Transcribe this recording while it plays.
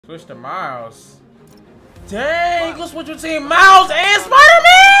Switch to Miles. Dang, go switch between Miles and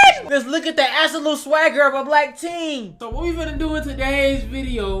Spider-Man! Let's look at the absolute swagger of a black team. So what we gonna do in today's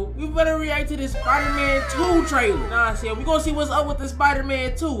video, we better react to this Spider-Man 2 trailer. Nah, see, we gonna see what's up with the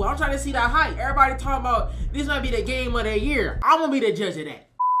Spider-Man 2. I'm trying to see the hype. Everybody talking about this might be the game of the year. I'm gonna be the judge of that.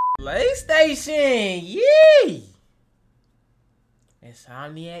 PlayStation, yee!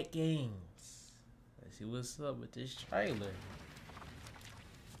 Insomniac Games. Let's see what's up with this trailer.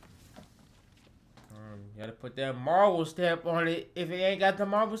 You gotta put that Marvel stamp on it. If it ain't got the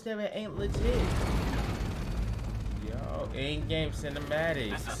Marvel stamp, it ain't legit. Yo, in-game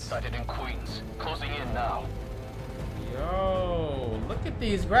cinematics. This is sighted in Queens. Closing in now. Yo, look at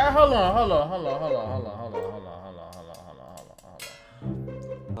these. Hold on.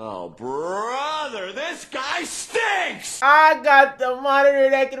 Oh, brother, this guy stinks! I got the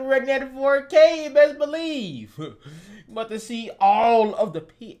monitor that can run that 4K, you best believe. I'm about to see all of the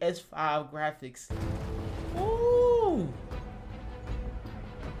PS5 graphics. Ooh.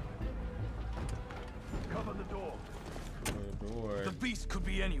 Cover the door. The door. The beast could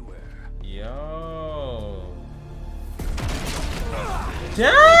be anywhere. Yo.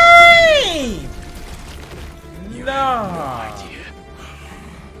 Dang! Nah.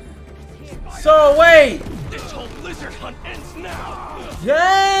 So wait. This whole lizard hunt ends now.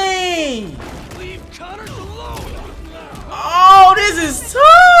 Dang! Leave Connors alone. Oh, this is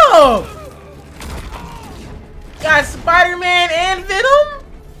tough! Got Spider-Man and Venom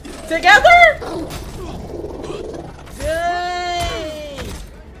together? Dang!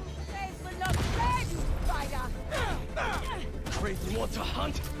 Crazy wants a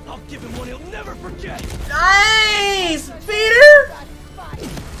hunt? I'll give him one he'll never forget. Nice, Peter!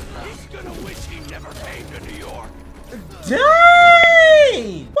 He's gonna wish he never came to New York.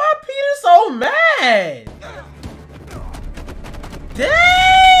 Dang! Why Peter so mad?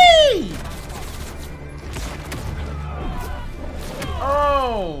 Dang!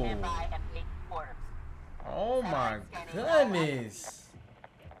 Oh! Oh my goodness!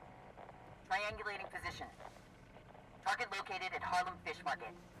 Triangulating position. Target located at Harlem Fish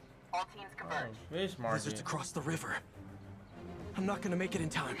Market. All teams converge. Oh, Fish Market. Lizards across the river. I'm not gonna make it in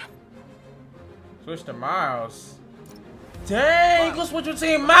time. Switch to Miles. Dang! Go switch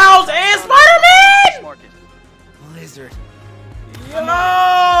between Miles and Spider-Man! Lizard. Yo!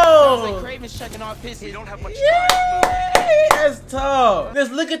 Like Craven's checking off his. We don't have much time. That's tough. Let's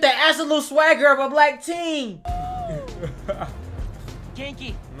look at the absolute swagger of a black team.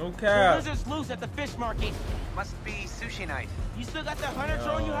 Genki, No the cap. lizard's loose at the fish market. Must be sushi night. You still got that hunter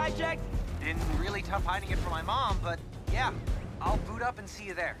drone you hijacked? Been really tough hiding it from my mom, but yeah, I'll boot up and see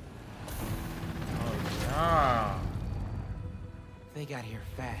you there. Oh, nah. They got here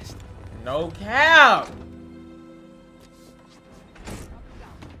fast. No cap.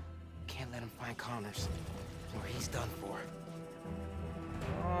 Can't let him find Connors, or he's done for.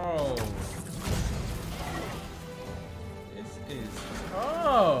 Oh. This is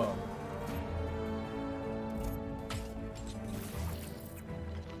tough.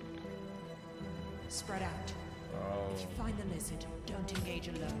 Spread out. Oh. If you find the lizard, don't engage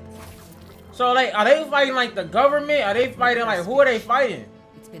alone. So like, are they fighting like the government? Are they fighting like, who are they fighting?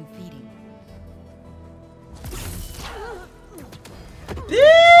 It's been feeding.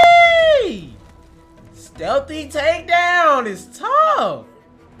 Dang! Stealthy takedown is tough.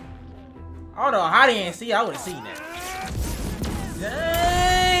 I don't know how they ain't see it. I would have seen that.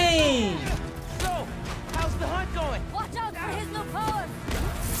 Dang! So, how's the hunt going? Watch out for his new power!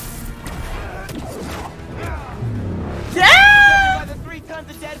 Dang! By the 3 tons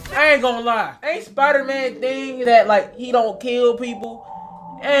of dead fish. I ain't gonna lie. Ain't Spider-Man thing that like he don't kill people?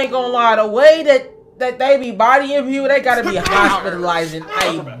 I ain't gonna lie. The way that they be bodying people, they gotta be hospitalizing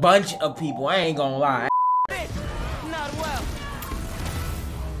a bunch of people. I ain't gonna lie. Not well.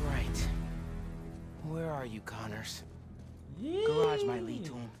 All right. Where are you, Connors? Garage might lead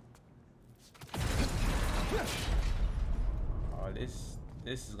to him. Oh, this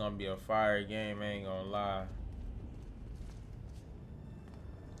is gonna be a fire game. I ain't gonna lie.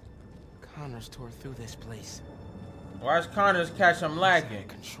 Connors tore through this place. Watch Connors catch him lacking.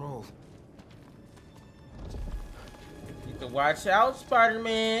 Control. Need to watch out,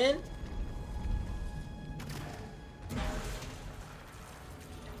 Spider-Man.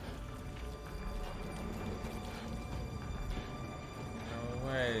 No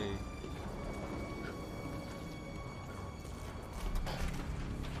way.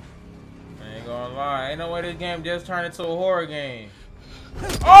 I ain't gonna lie. Ain't no way this game just turned into a horror game.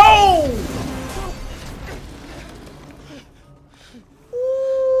 Oh! Ooh.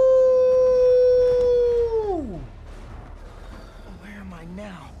 Where am I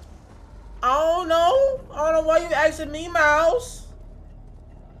now? I don't know. I don't know why you asking me, Miles.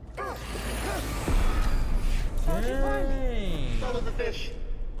 Dang. Follow the fish.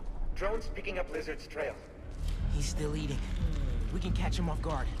 Drone's picking up Lizard's trail. He's still eating. We can catch him off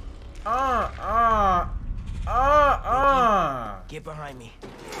guard. Get behind me.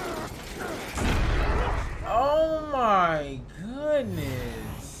 Oh my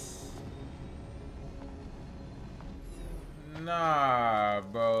goodness. Nah,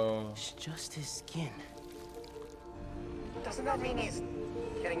 bro. It's just his skin. Doesn't that mean he's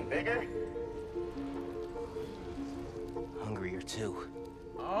getting bigger? Hungrier too.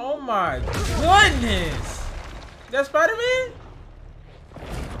 Oh my goodness. That Spider-Man?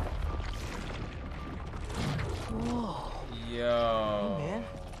 Whoa. Yo. Hey, man.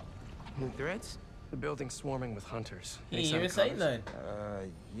 New threats? The building's swarming with hunters. He ain't even say nothing.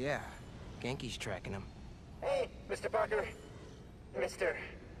 Yeah. Genki's tracking him. Hey, Mr. Parker. Mr.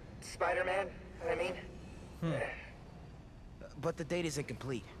 Spider-Man, I mean. But the data's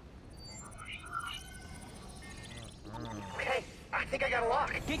incomplete. Okay, I think I got a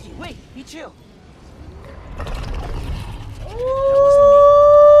lock. Genki, wait! Be chill.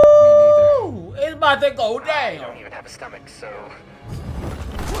 Ooh, it's about to go I down. don't even have a stomach, so...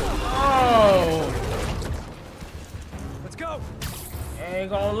 Oh. Let's go! Ain't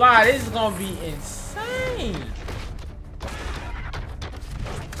gonna lie, this is gonna be insane.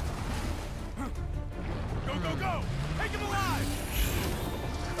 Go, go, go! Take him alive!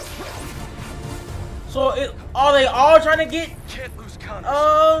 So, are they all trying to get, Can't lose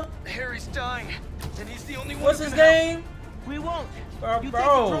Connors. Harry's dying, and he's the only one. what's his name? We won't. Bro, You take the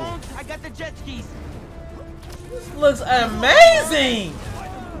bro. drones, I got the jet skis. This looks amazing.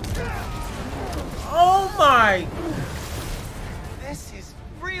 Oh my. This is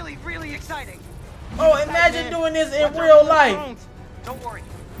really, really exciting. Oh, imagine doing this in real life. Don't worry,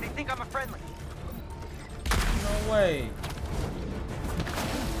 they think I'm a friendly. No way.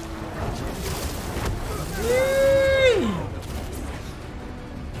 Yee.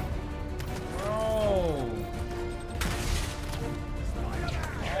 Bro. Oh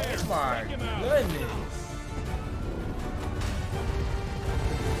my goodness.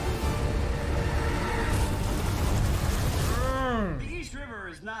 The East River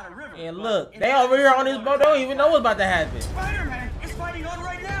is not a river. And look, they over here on this boat, they don't even know what's about to happen. Spider-Man is fighting on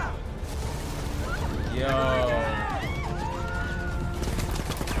right now. Yo.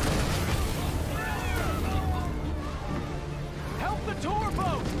 Help the tour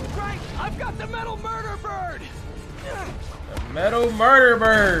boat! Right, I've got the metal murder bird! The metal murder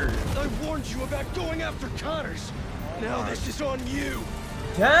bird. I warned you about going after Connors. Now this is on you.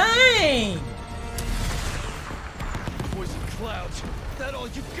 Dang. Poison clouds. That all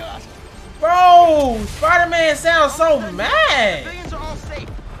you got? Bro, Spider-Man sounds so mad. Civilians are all safe.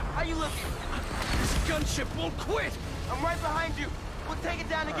 How you looking? This gunship won't quit. I'm right behind you. We'll take it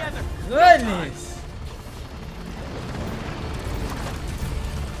down together. Goodness.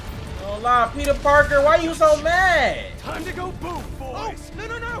 Don't lie, Peter Parker, why you so mad? Time to go boom, boys.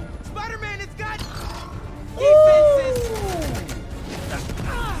 Oh, no. Spider-Man has got Ooh. defenses.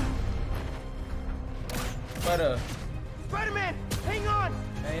 But Spider-Man, hang on.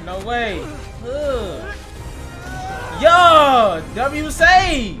 ain't no way. Ugh. Yo, W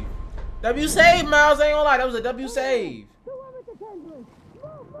save. W save, Miles, ain't gonna lie, that was a W save.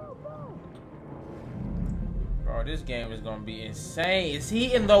 Bro, this game is gonna be insane. Is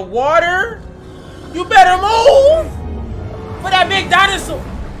he in the water? You better move for that big dinosaur.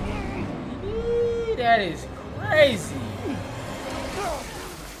 Eee, that is crazy.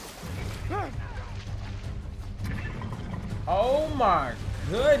 Oh my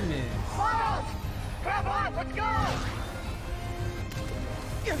goodness. Miles! Grab on, let's go!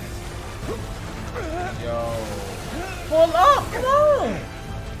 Yo. Pull up, come on.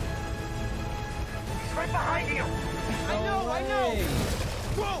 He's right behind you! I know.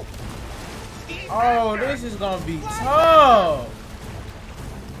 Whoa! Oh, this is gonna be tough.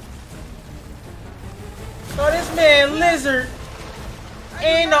 So this man Lizard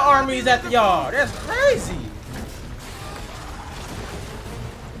and the army's after y'all. That's crazy.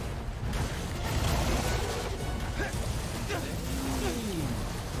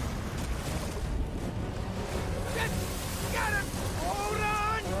 Got him! Hold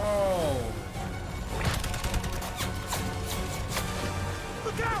on! Bro.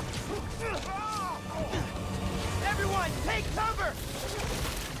 Look out! Everyone, take cover.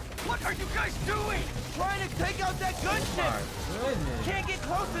 What are you guys doing? Trying to take out that My gunship. goodness. Can't get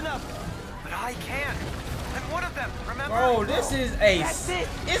close enough. But I can. I'm one of them, remember? Bro, this is a... That's it.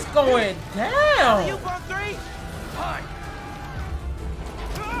 It's going You down. on 3? Fine.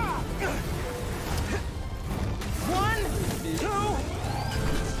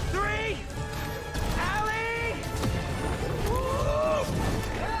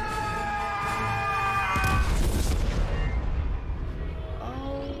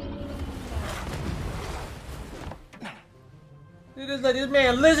 Let this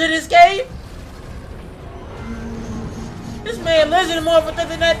man Lizard escape? This man Lizard more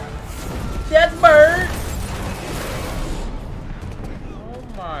than that bird. Oh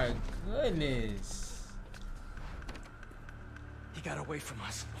my goodness. He got away from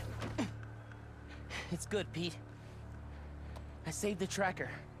us. It's good, Pete. I saved the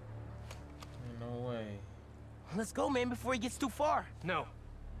tracker. No way. Let's go, man, before he gets too far. No.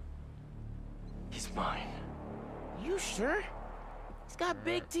 He's mine. You sure? He's got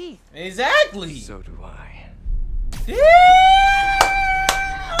big teeth. Exactly. So do I. Yeah.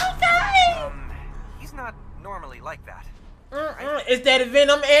 Okay. He's not normally like that. It's that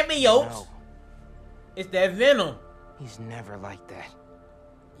Venom ambiose. No. It's that Venom. He's never like that.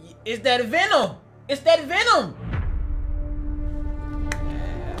 It's that Venom. It's that Venom.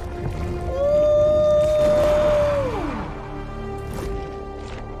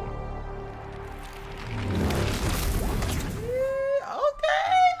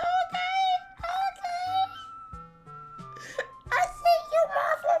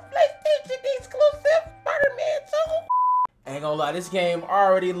 Ain't gonna lie, this game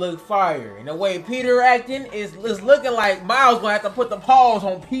already look fire. And the way Peter acting is looking like Miles gonna have to put the pause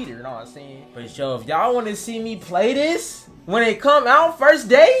on Peter, you know what I'm saying? But yo, if y'all wanna see me play this, when it come out, first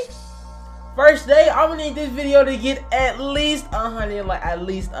day, I'm gonna need this video to get at least 100, like at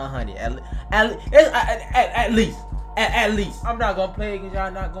least 100. At least. I'm not gonna play it because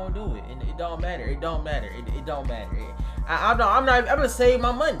y'all not gonna do it. And it don't matter, it don't matter. I'm gonna save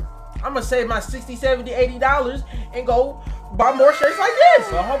my money. I'm gonna save my $60, $70, $80 and go buy more shirts like this.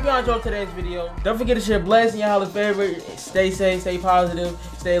 So I hope y'all enjoyed today's video. Don't forget to share blessing, y'all favorite. Stay safe, stay positive,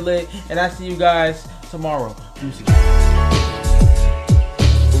 stay lit, and I see you guys tomorrow. Deuces.